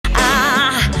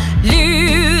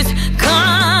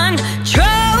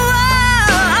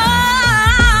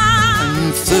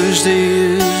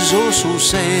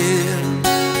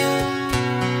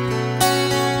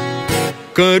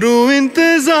करूं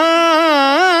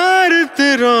इंतजार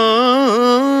तेरा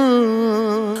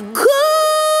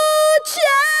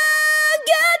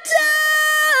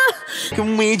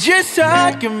Can we just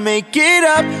talk and make it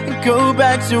up and go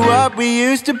back to what we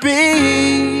used to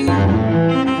be?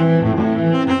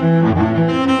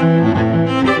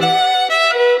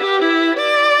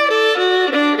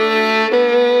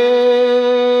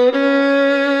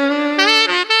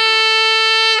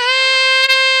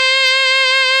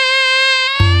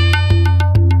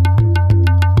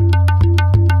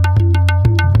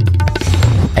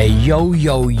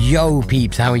 Yo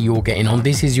peeps, how are you all getting on?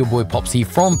 This is your boy Popsy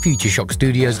from Future Shock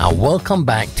Studios and welcome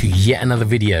back to yet another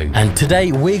video. And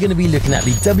today we're going to be looking at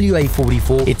the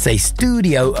WA-44. It's a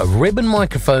studio ribbon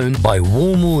microphone by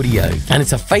Warm Audio, and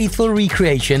it's a faithful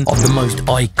recreation of the most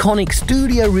iconic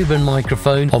studio ribbon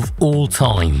microphone of all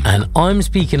time. And I'm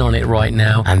speaking on it right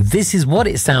now, and this is what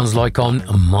it sounds like on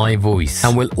my voice.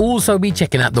 And we'll also be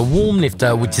checking out the Warm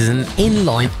Lifter, which is an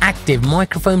inline active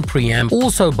microphone preamp,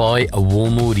 also by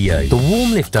Warm Audio. The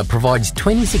Warm Lifter provides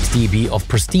 26 dB of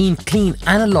pristine, clean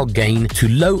analog gain to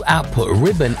low output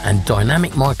ribbon and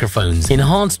dynamic microphones,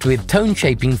 enhanced with tone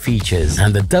shaping features.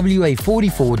 And the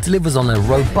WA-44 delivers on a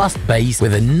robust bass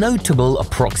with a notable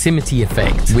proximity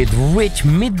effect, with rich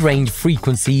mid-range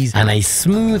frequencies and a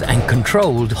smooth and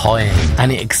controlled high end.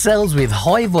 And it excels with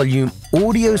high volume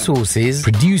audio sources,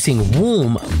 producing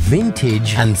warm,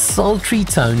 vintage and sultry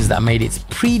tones that made its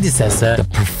predecessor the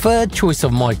preferred choice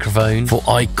of microphone for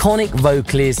iconic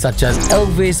vocalists such as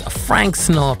Elvis, Frank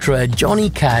Sinatra, Johnny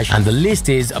Cash, and the list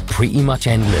is pretty much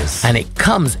endless. And it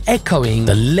comes echoing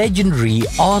the legendary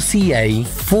RCA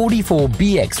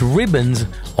 44BX ribbons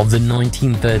of the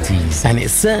 1930s, and it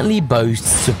certainly boasts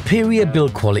superior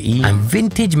build quality and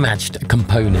vintage matched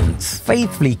components,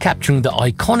 faithfully capturing the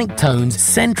iconic tones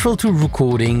central to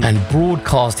recording and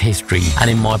broadcast history. And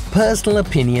in my personal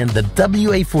opinion, the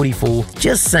WA-44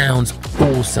 just sounds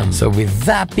awesome. So with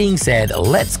that being said,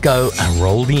 let's go and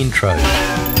roll the intro.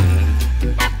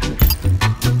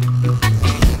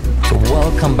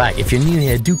 Welcome back. If you're new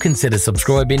here, do consider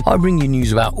subscribing. I bring you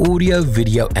news about audio,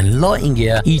 video and lighting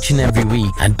gear each and every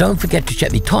week. And don't forget to check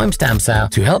the timestamps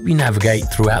out to help you navigate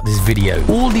throughout this video.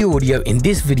 All the audio in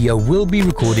this video will be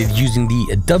recorded using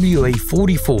the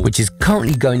WA-44, which is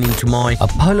currently going into my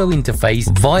Apollo interface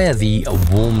via the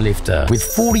Warm Lifter, with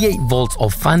 48 volts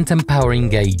of phantom power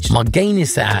engaged. My gain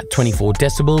is set at 24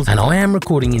 decibels and I am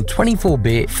recording in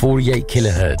 24-bit 48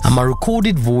 kHz. And my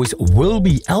recorded voice will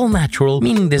be L natural,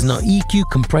 meaning there's no EQ,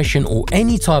 compression or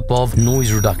any type of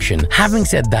noise reduction. Having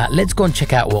said that, let's go and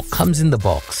check out what comes in the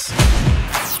box.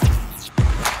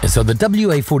 So the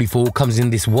WA-44 comes in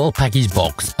this well-packaged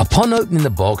box. Upon opening the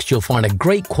box, you'll find a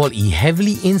great quality,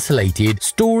 heavily insulated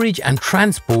storage and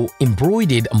transport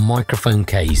embroidered microphone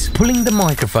case. Pulling the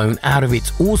microphone out of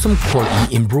its awesome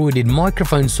quality embroidered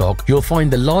microphone sock, you'll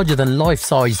find the larger than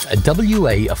life-sized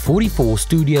WA-44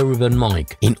 studio ribbon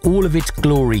mic in all of its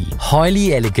glory.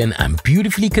 Highly elegant and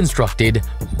beautifully constructed,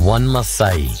 one must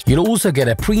say. You'll also get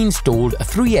a pre-installed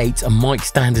 3/8 mic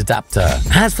stand adapter.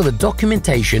 As for the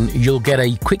documentation, you'll get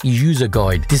a quick user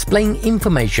guide displaying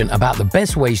information about the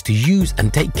best ways to use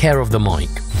and take care of the mic.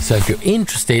 So if you're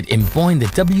interested in buying the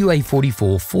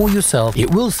WA-44 for yourself,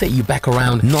 it will set you back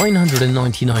around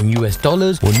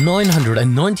 $999 or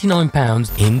 £999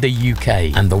 in the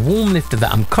UK. And the Warm Lifter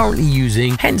that I'm currently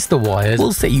using, hence the wires,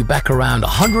 will set you back around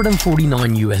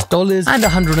 $149 and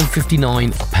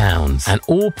 £159. And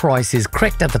all prices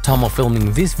correct at the time of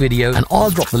filming this video, and I'll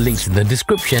drop the links in the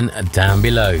description down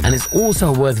below. And it's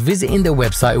also worth visiting their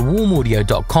website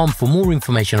warmaudio.com for more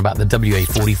information about the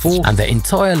WA-44 and their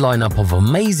entire lineup of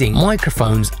amazing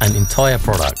microphones and entire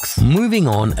products. Moving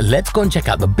on, let's go and check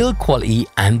out the build quality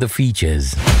and the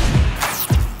features.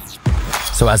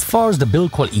 So as far as the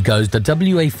build quality goes, the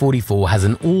WA-44 has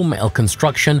an all-metal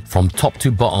construction from top to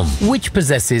bottom, which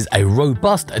possesses a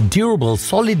robust, durable,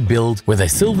 solid build with a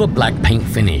silver black paint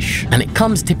finish. And it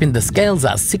comes tipping the scales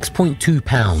at 6.2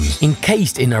 pounds.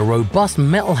 Encased in a robust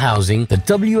metal housing, the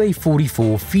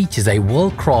WA-44 features a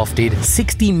well-crafted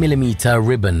 60mm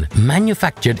ribbon,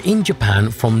 manufactured in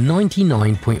Japan from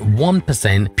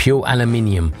 99.1% pure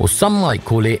aluminium, or some might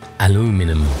call it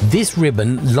aluminum. This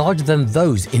ribbon, larger than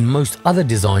those in most other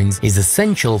designs is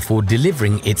essential for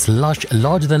delivering its lush,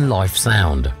 larger-than-life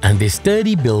sound, and this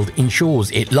sturdy build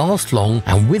ensures it lasts long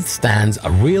and withstands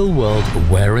a real-world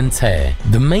wear and tear.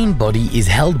 The main body is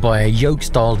held by a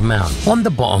yoke-styled mount. On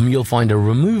the bottom, you'll find a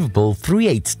removable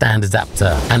 3/8 stand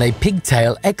adapter and a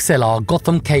pigtail XLR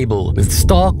Gotham cable with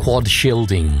star quad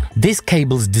shielding. This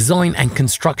cable's design and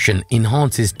construction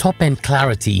enhances top-end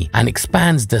clarity and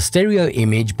expands the stereo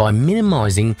image by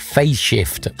minimizing phase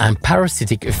shift and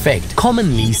parasitic effect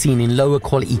commonly seen in lower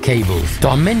quality cables.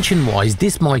 Dimension-wise,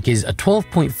 this mic is a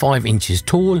 12.5 inches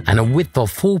tall and a width of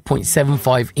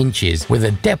 4.75 inches with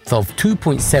a depth of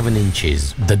 2.7 inches.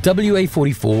 The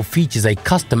WA-44 features a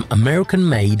custom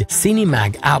American-made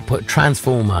Cinemag output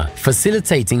transformer,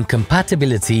 facilitating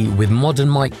compatibility with modern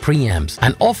mic preamps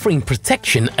and offering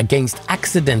protection against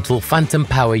accidental phantom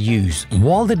power use.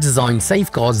 While the design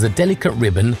safeguards the delicate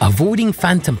ribbon, avoiding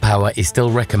phantom power is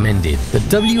still recommended. The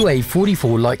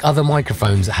WA-44, like other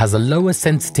microphones, has a lower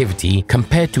sensitivity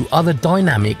compared to other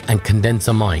dynamic and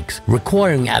condenser mics,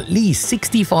 requiring at least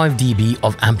 65 dB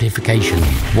of amplification.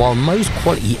 While most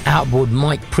quality outboard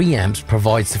mic preamps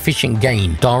provide sufficient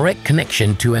gain, direct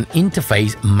connection to an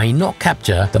interface may not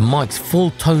capture the mic's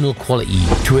full tonal quality.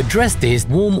 To address this,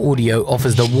 Warm Audio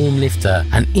offers the Warm Lifter,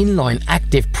 an inline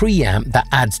active preamp that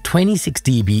adds 26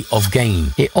 dB of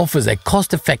gain. It offers a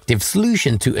cost-effective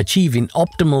solution to achieving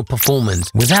optimal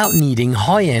performance without needing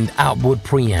high-end outboard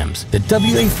preamps. The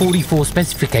WA-44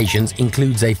 specifications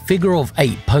includes a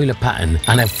figure-of-8 polar pattern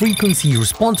and a frequency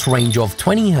response range of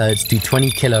 20 Hz to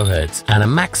 20 kHz and a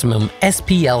maximum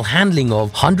SPL handling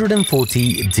of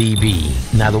 140 dB.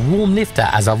 Now, the Warm Lifter,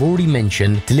 as I've already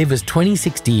mentioned, delivers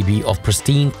 26 dB of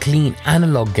pristine, clean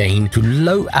analog gain to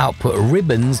low output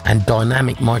ribbons and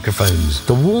dynamic microphones.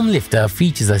 The Warm Lifter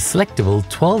features a selectable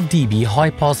 12 dB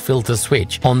high-pass filter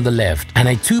switch on the left and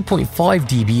a 2.5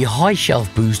 dB high shelf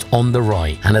boost on the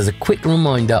right. And as a quick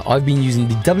reminder, I've been using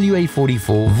the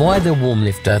WA-44 via the Warm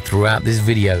Lifter throughout this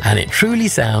video, and it truly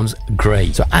sounds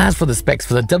great. So as for the specs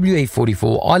for the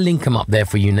WA-44, I'll link them up there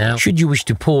for you now, should you wish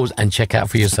to pause and check out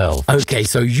for yourself. Okay,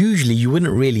 so usually you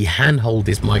wouldn't really handhold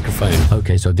this microphone.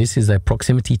 Okay, so this is a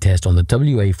proximity test on the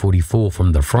WA-44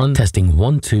 from the front, testing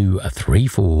 1, 2, 3,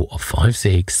 4, 5,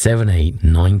 6, 7, 8,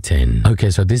 9, 10. Okay,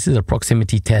 so this is a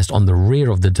proximity test on the rear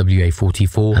of the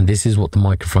WA-44, and this is what the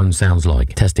microphone sounds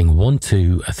like. Testing 1,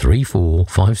 2, 3, 4,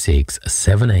 5, 6,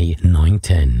 7, 8, 9,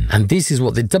 10. And this is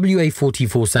what the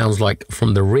WA-44 sounds like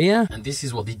from the rear, and this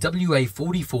is what the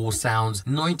WA-44 sounds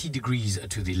 90 degrees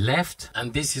to the left,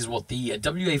 and this is what the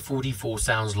WA-44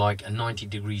 sounds like 90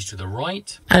 degrees to the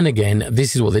right. And again,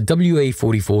 this is what the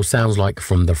WA-44 sounds like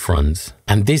from the front.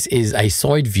 And this is a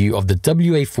side view of the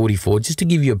WA-44 just to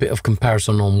give you a bit of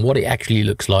comparison on what it actually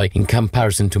looks like in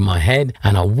comparison to my head.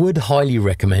 And I would highly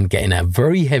recommend getting a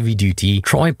very heavy duty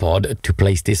tripod to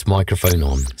place this microphone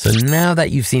on. So now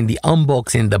that you've seen the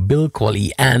unboxing, the build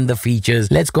quality and the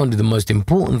features, let's go on to the most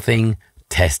important thing,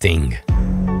 testing.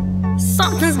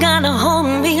 Something's got a hold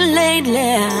of me lately.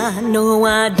 I know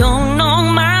I don't know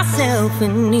myself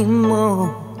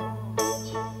anymore.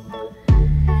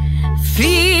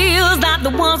 Feels like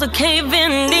the walls are caving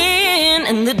in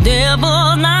and the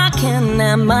devil's knocking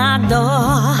at my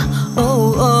door.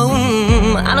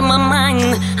 Out of my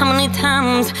mind. How many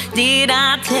times did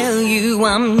I tell you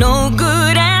I'm no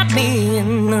good at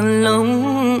being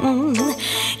alone?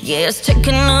 Yeah, it's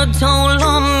taking a toll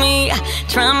on me.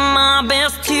 Try my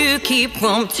best to keep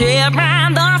from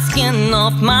tearing the skin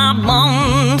off my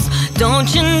bones.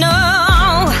 Don't you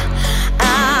know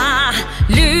I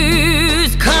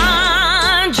lose control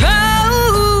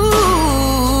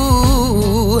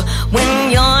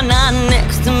when you're not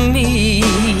next to me?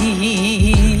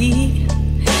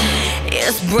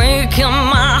 It's breaking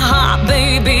my heart,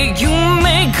 baby. You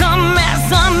make a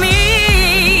mess of me.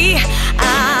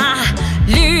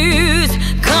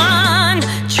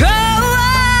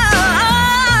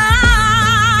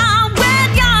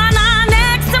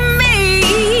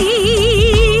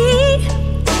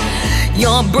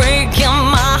 Breaking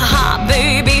my heart,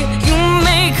 baby. You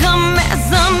make a mess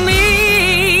of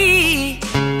me.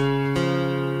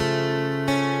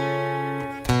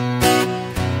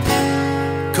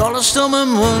 Call a storm on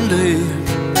Monday,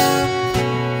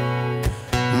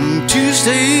 and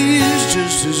Tuesday is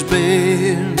just as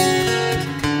bad.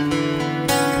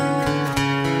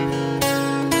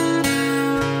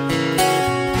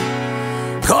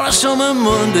 Call a storm on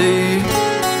Monday,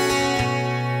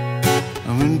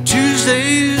 and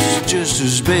Tuesday's just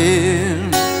as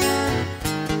bad.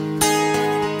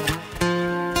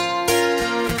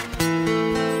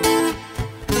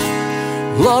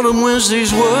 Lord, on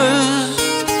Wednesday's worse,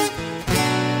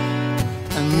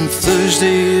 and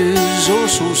Thursday is oh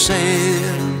so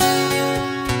sad.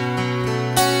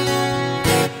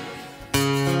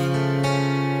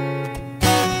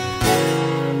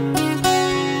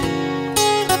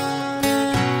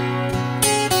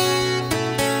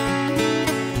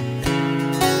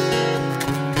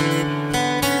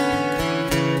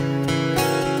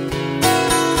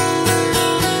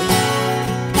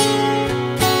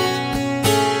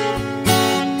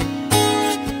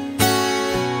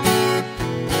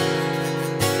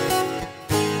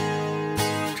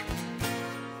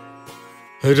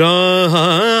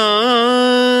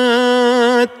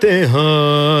 रात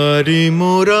हारी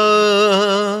मोरा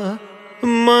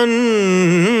मन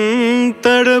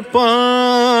तड़पावे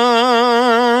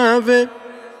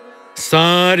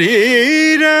सारी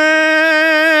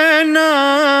रहना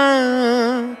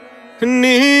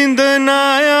नींद न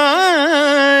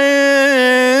आए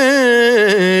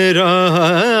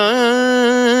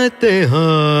रात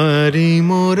हारी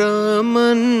मोरा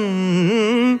मन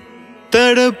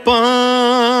तड़पावे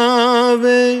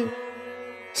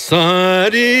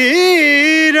सारी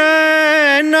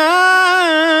रहना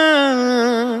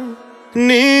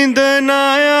नींद न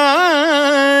आए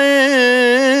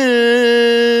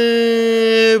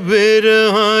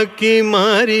बिरहा की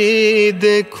मारी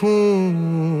देखूं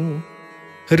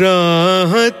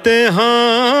राहत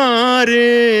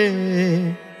हारे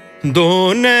दो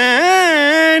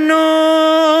नैनों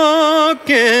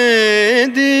के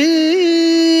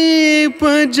दीप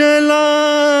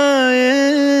जलाए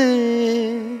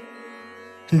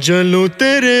जलूं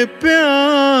तेरे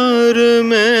प्यार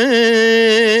में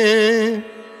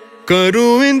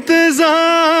करूं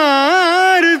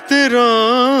इंतजार तेरा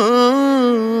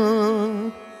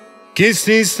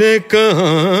किसी से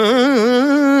कहा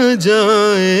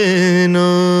जाए ना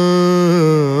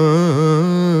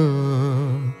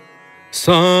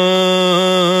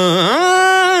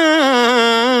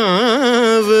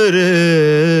सावरे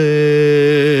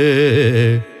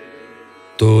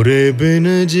तोरे बिन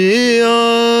जिया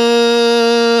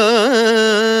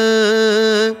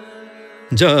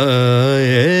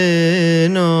जाए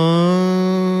ना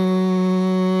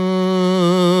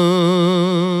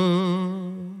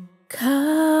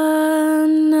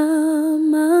Kana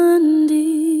mandi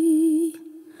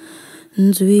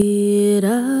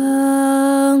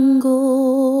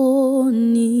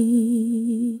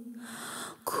dwirangoni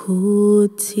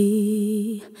kuti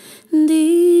ndi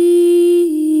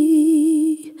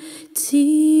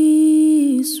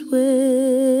tiswe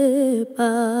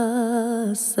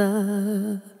pasa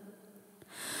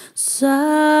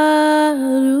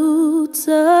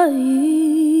sarutai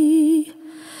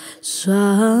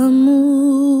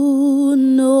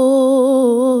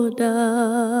samunoda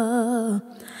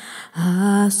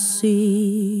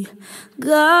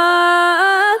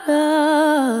asigara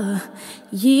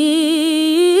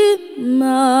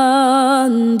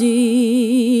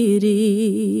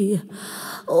yimandiri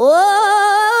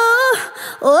oh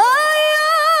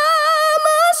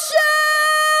yamasha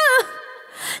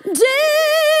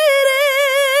diri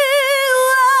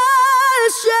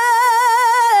washa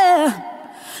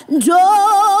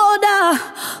joda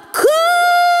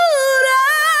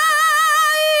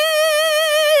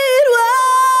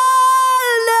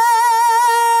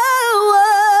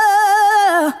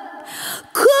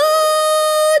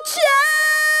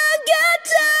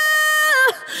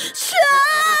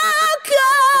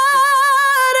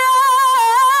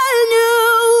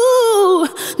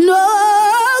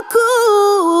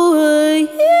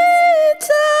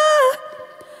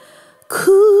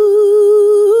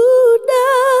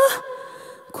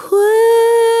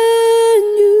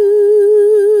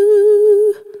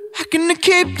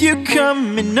keep you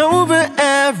coming over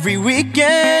every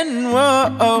weekend.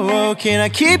 Whoa, can I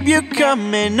keep you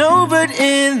coming over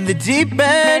in the deep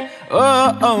end?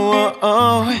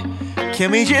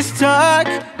 Can we just talk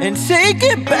and take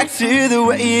it back to the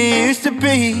way it used to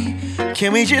be?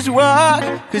 Can we just walk?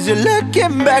 Cause you're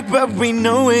looking back but we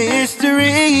know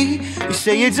history. You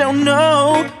say you don't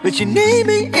know, but you need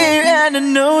me here and I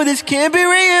know this can't be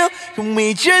real. Can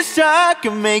we just talk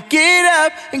and make it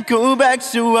up and go back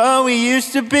to what we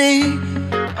used to be?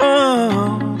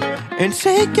 And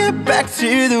take it back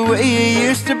to the way it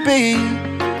used to be.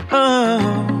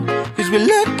 Cause we're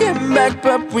looking back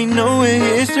but we know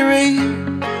history.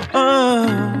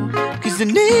 Cause I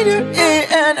need you here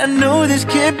and I know this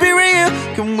can't be real.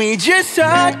 Can we just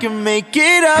talk and make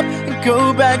it up and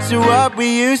go back to what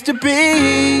we used to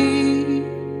be?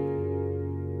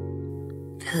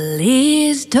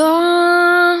 Please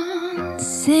don't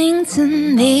sing to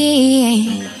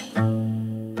me,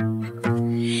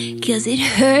 cause it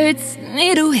hurts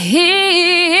me to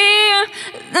hear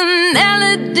the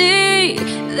melody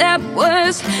that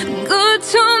was good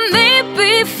to me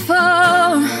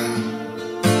before.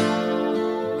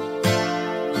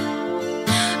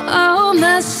 Oh,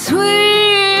 my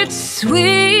sweet,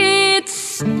 sweet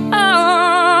song,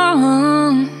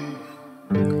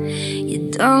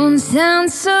 you don't sound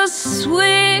so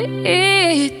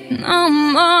sweet no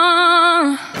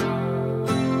more.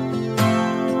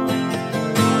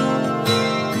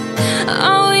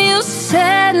 Oh, you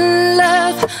said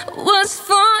love was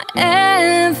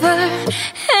forever,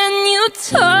 and you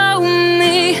told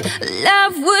me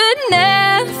love would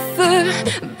never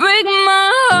break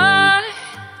my heart.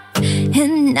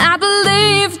 And I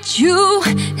believed you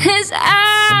as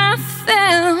I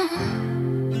fell.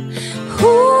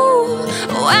 Ooh,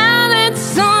 well,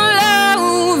 it's all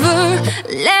over,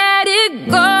 let it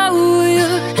go.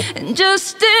 You're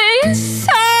just a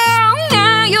song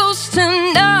I used to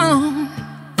know.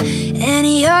 And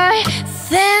your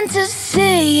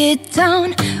fantasy, it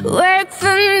don't work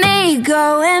for me.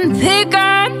 Go and pick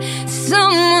up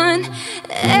someone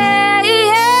else,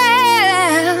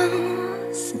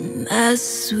 my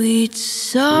sweet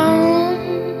song.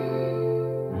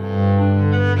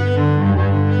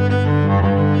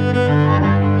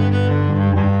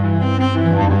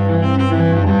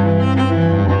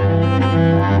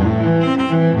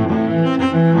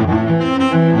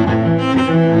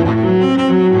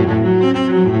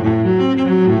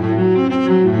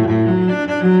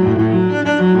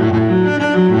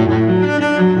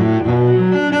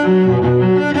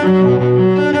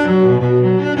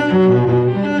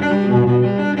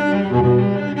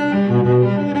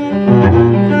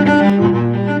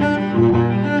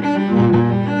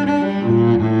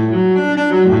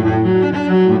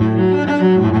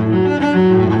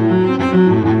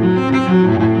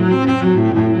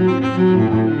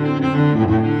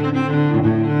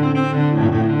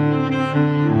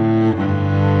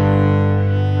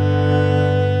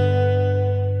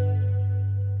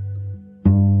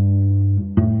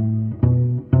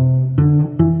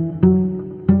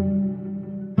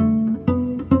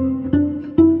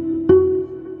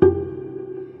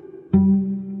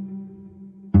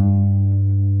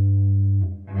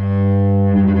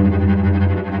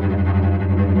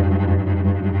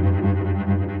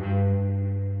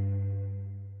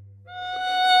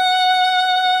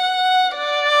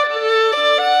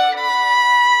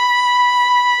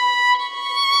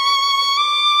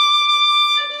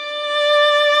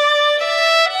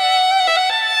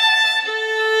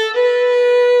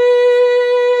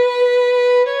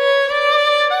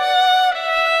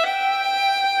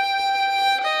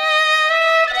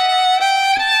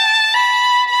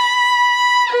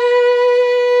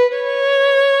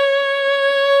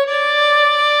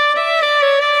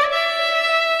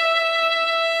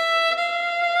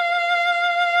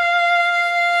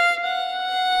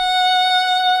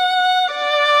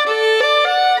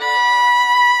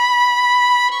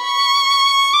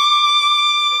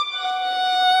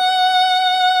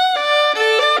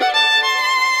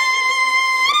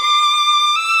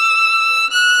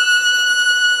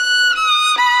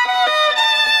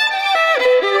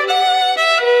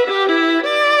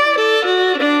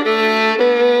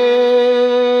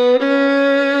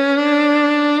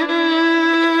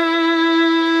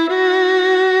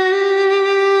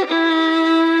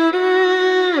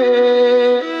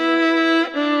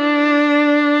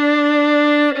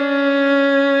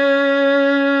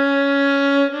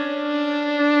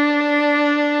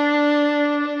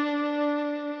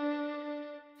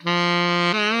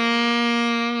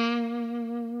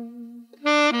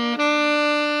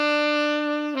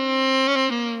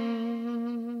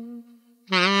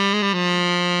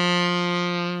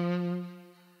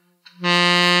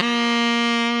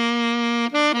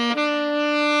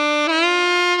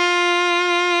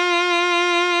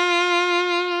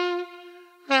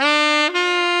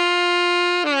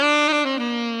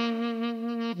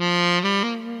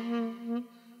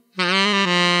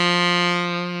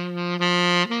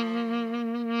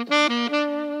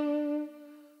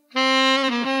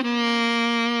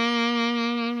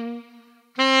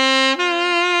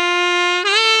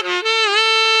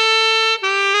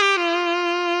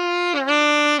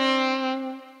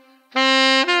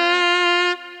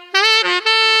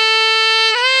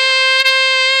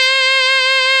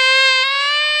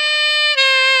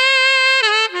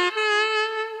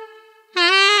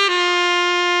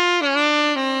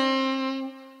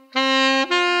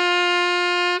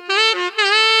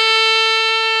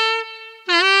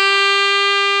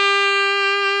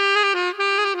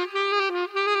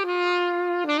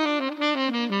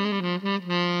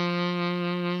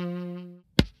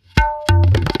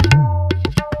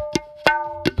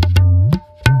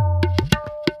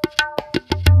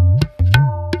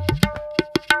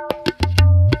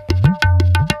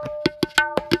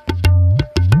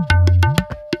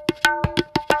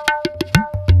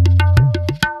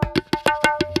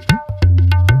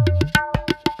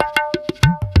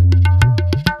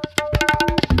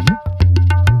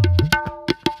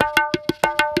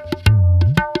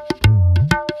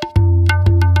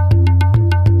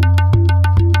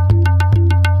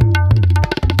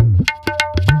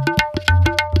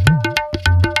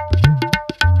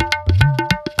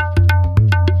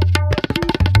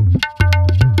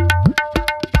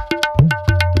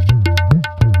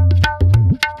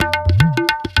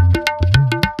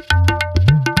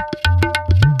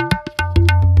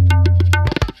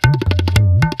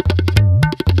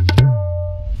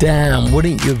 damn,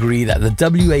 wouldn't you agree that the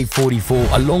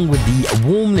WA-44 along with the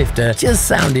warm lifter just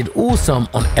sounded awesome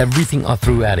on everything I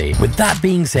threw at it. With that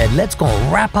being said, let's go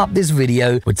and wrap up this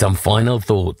video with some final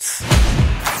thoughts.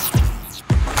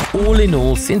 All in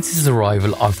all, since its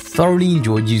arrival, I've thoroughly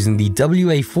enjoyed using the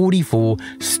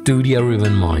WA-44 Studio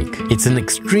Ribbon mic. It's an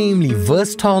extremely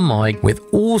versatile mic with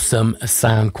awesome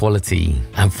sound quality.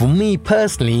 And for me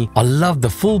personally, I love the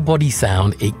full body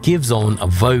sound it gives on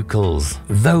vocals.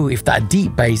 Though if that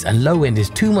deep bass and low end is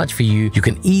too much for you, you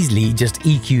can easily just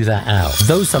EQ that out.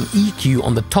 Though some EQ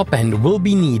on the top end will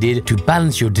be needed to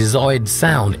balance your desired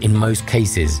sound in most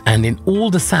cases. And in all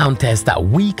the sound tests that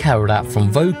we carried out, from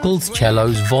vocals,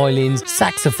 cellos, violins,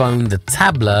 saxophone, the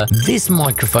tabla, this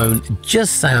microphone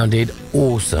just sounded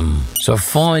awesome. So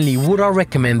finally, would I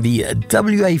recommend the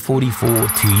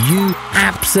WA-44 to you?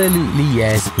 Absolutely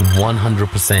yes,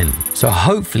 100%. So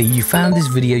hopefully you found this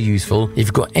video useful. If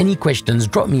you've got any questions,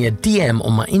 drop me a DM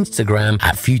on my Instagram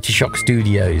at Future Shock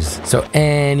Studios. So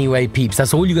anyway peeps,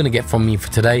 that's all you're going to get from me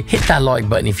for today. Hit that like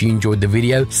button if you enjoyed the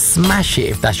video, smash it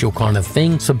if that's your kind of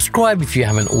thing, subscribe if you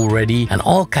haven't already, and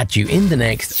I'll catch you in the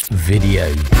next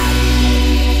video.